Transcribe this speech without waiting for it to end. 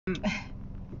You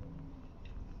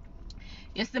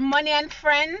see, money and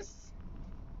friends,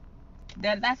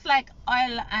 that's like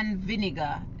oil and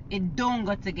vinegar. It don't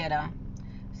go together.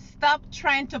 Stop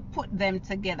trying to put them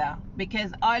together,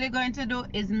 because all you're going to do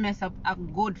is mess up a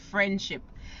good friendship.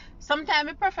 Sometimes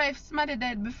I prefer if somebody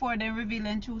dead before they reveal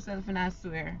their true self, and I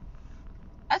swear.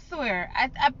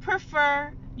 I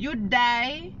prefer you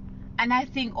die and I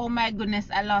think, oh my goodness,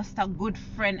 I lost a good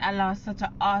friend, I lost such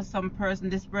an awesome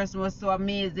person, this person was so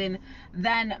amazing,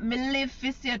 than me live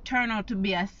this year turn out to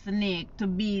be a snake, to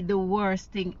be the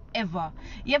worst thing ever.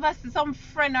 You ever see some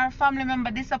friend or family member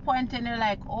disappointed and you're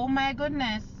like, oh my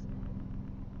goodness,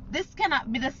 this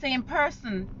cannot be the same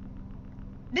person.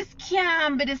 This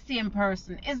can't be the same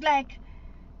person. It's like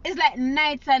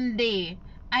night and day.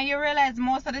 And you realize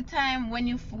most of the time when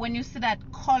you see that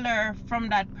color from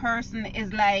that person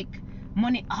is like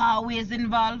money always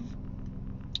involved.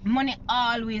 Money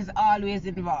always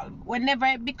involved. Whenever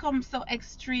it becomes so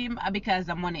extreme, because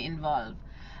of money involved.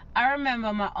 I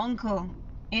remember my uncle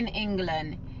in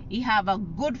England. He have a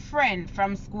good friend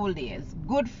from school days.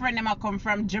 Good friend him come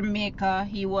from Jamaica.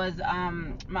 He was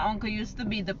my uncle used to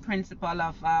be the principal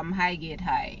of Highgate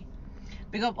High.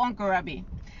 Big up Uncle Robbie.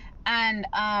 And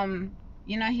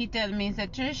you know, he tell me, he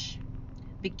said, Trish,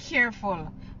 be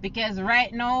careful, because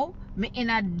right now me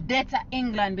in a debt of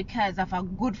England because of a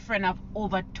good friend of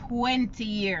over 20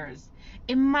 years.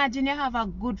 Imagine you have a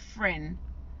good friend,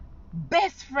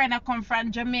 best friend, I come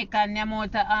from Jamaica, and I'm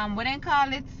out what they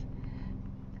call it,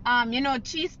 you know,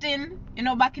 cheese tin. You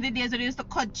know, back in the days when they used to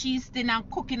cut cheese tin and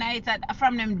cooking it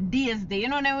from them days there, you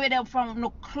know, them way they from no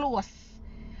close.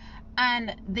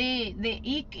 And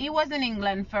he was in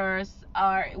England first,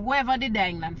 or whoever did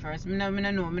England first. I don't know.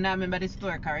 I don't remember the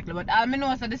story correctly. But all I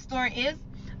know, so the story is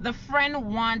the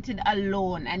friend wanted a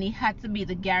loan and he had to be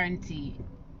the guarantee.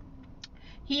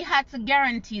 He had to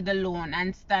guarantee the loan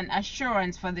and stand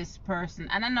assurance for this person.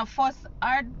 And I know first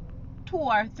or 2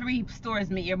 or 3 stories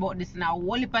me hear about this now.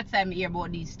 Whole heap of time me hear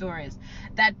about these stories.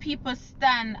 That people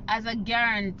stand as a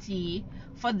guarantee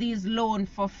for these loans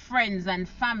for friends and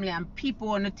family, and people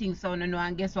want to think so, no,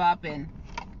 and guess what happened?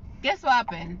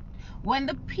 When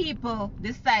the people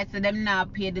decide to them now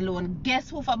pay the loan,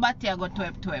 guess who for Batia got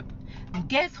 12?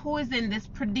 Guess who is in this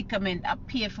predicament a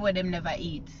pay for them never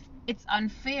eat? It's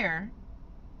unfair,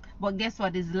 but guess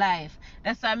what is life.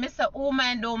 That's why I say who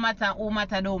mind don't matter, who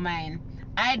matter don't mind.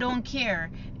 I don't care.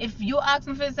 If you ask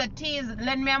me for a tease,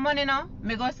 lend me a money now,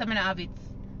 me go say me not have it.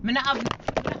 Me not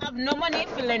have no money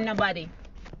to lend nobody.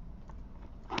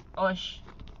 Osh.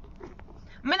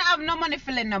 Me not have no money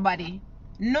for lend nobody.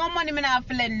 No money me not have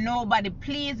for lend nobody.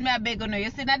 Please, me I beg you. You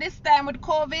see, now this time with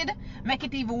COVID, make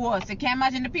it even worse. You can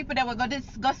imagine the people that were going to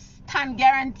stand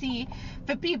guarantee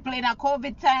for people in a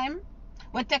COVID time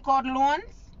will take out loans.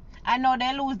 I know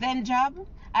they lose their job.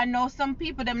 I know some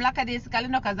people them lack of this because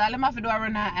all them have to do is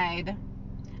run and hide.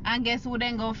 And guess who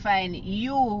then go find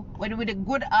you with a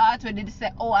good heart where they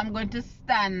say, oh, I'm going to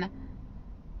stand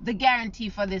the guarantee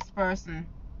for this person.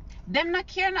 Them not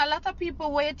care. And a lot of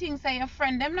people waiting say your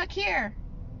friend, them not care.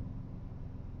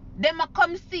 Them a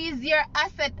come seize your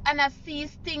asset and a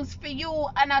seize things for you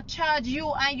and a charge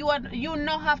you, and you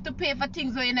not have to pay for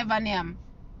things where you never name.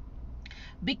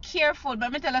 Be careful,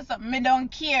 but me tell you something, me don't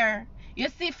care. You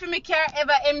see, for me car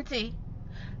ever empty.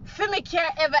 For me car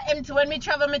ever empty. When me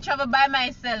travel by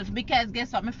myself, because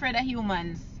guess what, I'm afraid of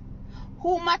humans.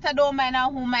 Who matter don't mind,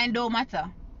 and who mind don't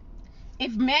matter.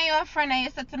 If me and your friend and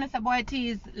you say to me, boy,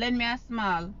 tease, lend me a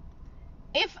small.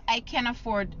 If I can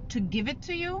afford to give it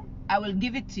to you, I will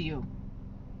give it to you.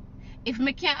 If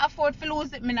me can't afford to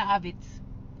lose it, me not have it.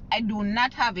 I do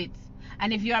not have it.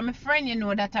 And if you are my friend, you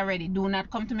know that already. Do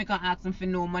not come to me and ask me for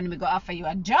no money. Me go offer you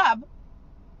a job.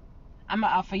 I'm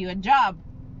going to offer you a job.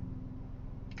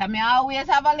 Because I always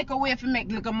have a little way to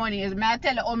make little money. Is me I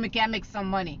tell you how me can make some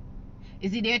money.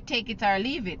 Is either take it or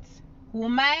leave it. Who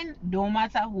mind, don't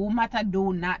matter. Who matter,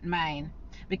 do not mind.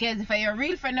 Because if you're a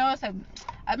real friend, I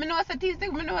know it's a tease, I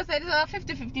know it's a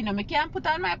 50-50. No, I can't put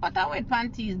on my pattern with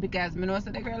panties because I know it's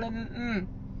the girl,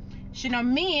 she not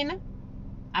mean.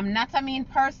 I'm not a mean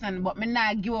person, but me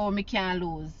not give what me can't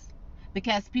lose.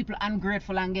 Because people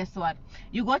ungrateful, and guess what?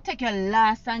 You go take your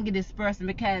last and give this person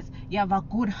because you have a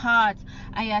good heart.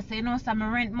 And you say, no, some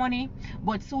rent money.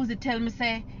 But Susie tell me,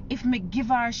 say, if me give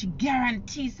her, she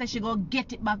guarantees that she go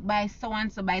get it back by so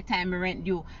and so by time me rent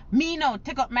you. Me now,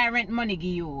 take up my rent money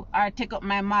give you. Or take up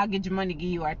my mortgage money give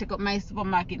you. Or take up my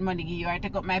supermarket money give you. Or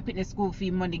take up my fitness school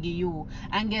fee money give you.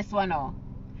 And guess what now?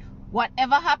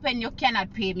 Whatever happen, you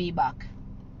cannot pay me back.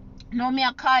 No, me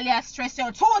I call you, I stress you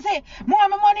out. Susie, more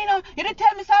my money now. You didn't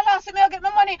tell me so last me I get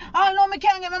my money. I know me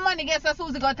can't get my money. Guess what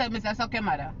Susie gonna tell me? Say, okay,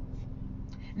 mother.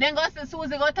 Then go to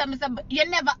Susie, go tell me, say, you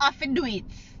never have to do it.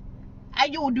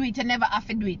 And you do it, you never have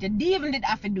to do it. You even did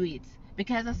have to do it.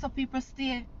 Because that's how people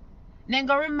stay. Then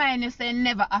go remind you, say,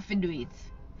 never have to do it.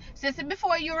 So, see,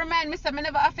 before you remind me, say, I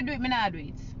never have to do it, me not do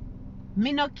it.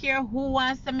 Me no care who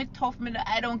wants to me tough,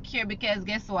 I don't care, because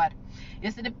guess what?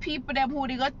 You see, the people them who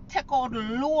they got take out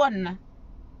loan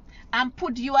and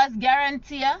put you as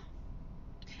guarantor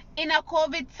in a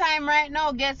COVID time right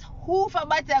now, guess who for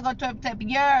better got to up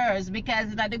yours?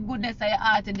 Because it's the goodness of your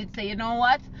heart, and it say, you know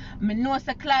what? Me know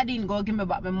say Claudine go give me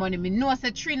back my money. Me know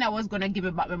say Trina was gonna give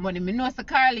me back my money. Me know say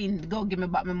Caroline go give me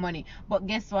back my money. But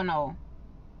guess what now?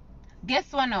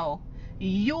 Guess what now?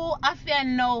 You have to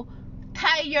now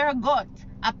tie your gut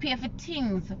and pay for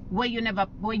things where you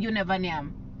never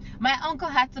name. My uncle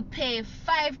had to pay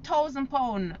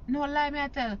 £5,000. No lie, me I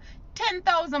tell.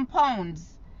 £10,000.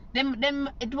 Them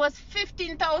it was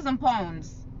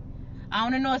 £15,000. I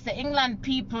wanna know, say England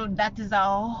people, that is a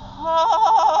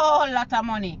whole lot of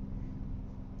money.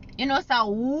 You know, it's a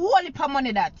whole heap of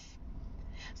money that.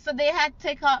 So they had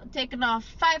taken off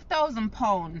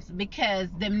 £5,000 because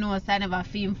them know I never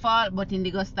fee fault, but in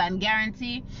the go stand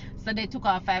guarantee. So they took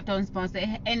off £5,000.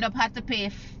 They end up had to pay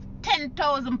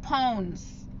 £10,000.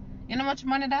 You know how much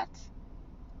money that?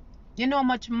 You know how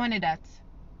much money that?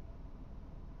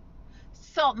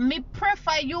 So me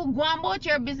prefer you go about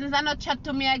your business and not chat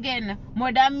to me again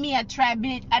more than me I try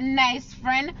be a nice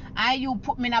friend and you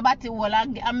put me in a batty wall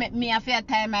and make me a fair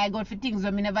time I go for things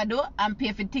that me never do and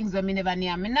pay for things that me never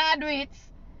need. Me not do it.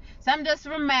 So I'm just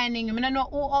reminding you, I don't know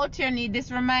who out here need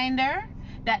this reminder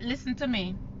that listen to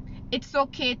me. It's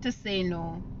okay to say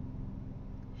no.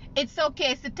 It's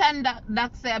okay to stand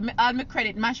that say all my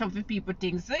credit mash up for people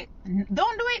things. See?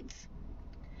 Don't do it.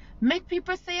 Make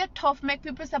people say you're tough. Make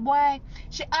people say, boy,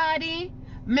 she hardy.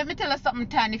 Let me tell her something,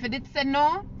 Tan. If you did say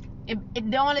no, if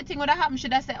the only thing would have happened,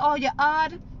 should I say, oh, you're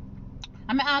hard.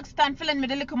 I may ask Tan for lend me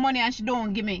the little money and she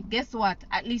don't give me. Guess what?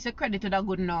 At least your credit to that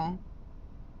good now.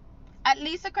 At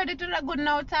least your credit to that good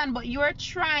now, Tan. But you're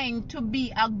trying to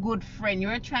be a good friend.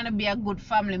 You're trying to be a good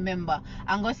family member.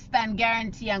 And go stand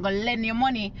guarantee and go lend your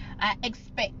money and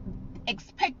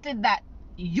expected that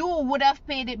you would have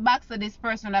paid it back, so this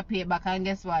person would have paid it back. And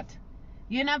guess what?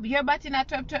 You're batting at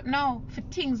trip now for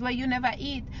things where you never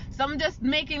eat. So I'm just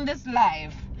making this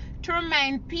live to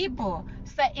remind people,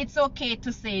 say it's okay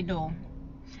to say no.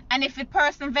 And if a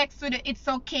person vexed with you, it's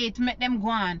okay to make them go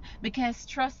on. Because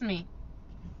trust me,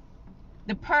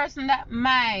 the person that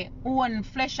my own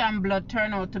flesh and blood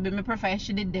turned out to be, me prefer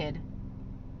she did dead.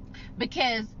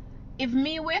 Because if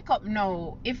me wake up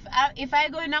now, if I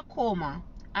go in a coma,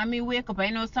 and me wake up, I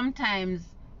know sometimes,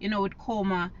 you know, with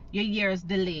coma, your year's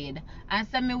delayed. And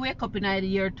so me wake up in the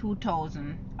year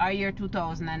 2000 or year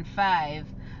 2005.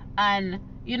 And,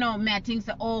 you know, me I think,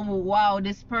 so, oh, wow,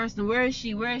 this person, where is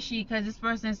she? Where is she? Because this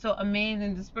person is so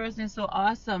amazing. This person is so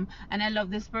awesome. And I love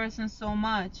this person so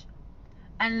much.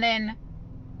 And then,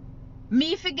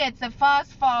 me forget to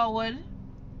fast forward.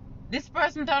 This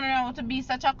person turned around to be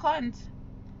such a cunt.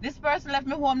 This person left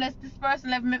me homeless. This person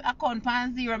left me account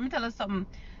pan zero. Let me tell you something.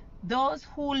 Those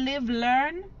who live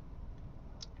learn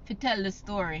to tell the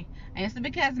story. And it's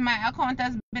because my account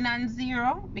has been on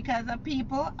zero because of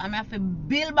people. I'm have to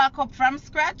build back up from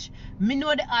scratch. Me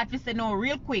know the art to say no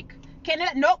real quick. Can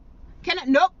it? No. Can it?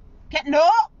 No. Can no.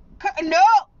 No.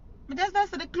 But that's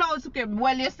not the clouds. Okay.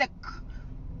 Well, you say.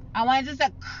 I want you to say.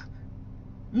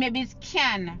 Maybe it's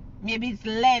can. Maybe it's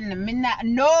len. Me not.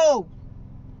 No.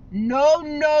 No,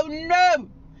 no, no.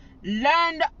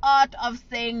 Learn the art of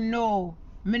saying no.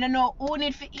 Me don't know who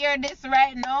need to hear this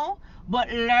right now,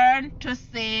 but learn to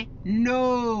say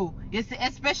no. You see,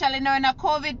 especially now in a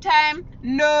COVID time,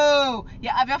 no. You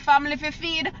have your family to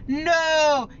feed,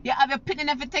 no. You have your pitting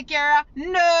to take care of,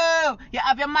 no. You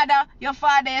have your mother, your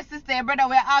father, your sister, your brother,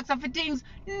 where ask for things,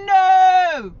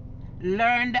 no.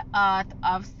 Learn the art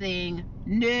of saying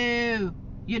no.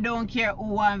 You don't care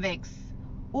who want vex.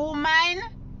 Who mine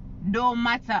don't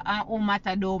matter, and who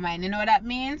matter don't mind. You know what that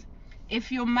means?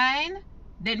 If you mind,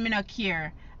 then me not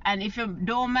care. And if you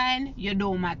don't mind, you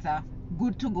don't matter.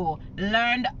 Good to go.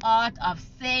 Learn the art of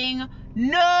saying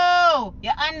no. You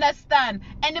understand?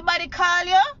 Anybody call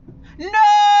you?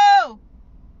 No.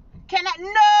 Cannot.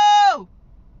 No.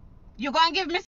 You gonna give me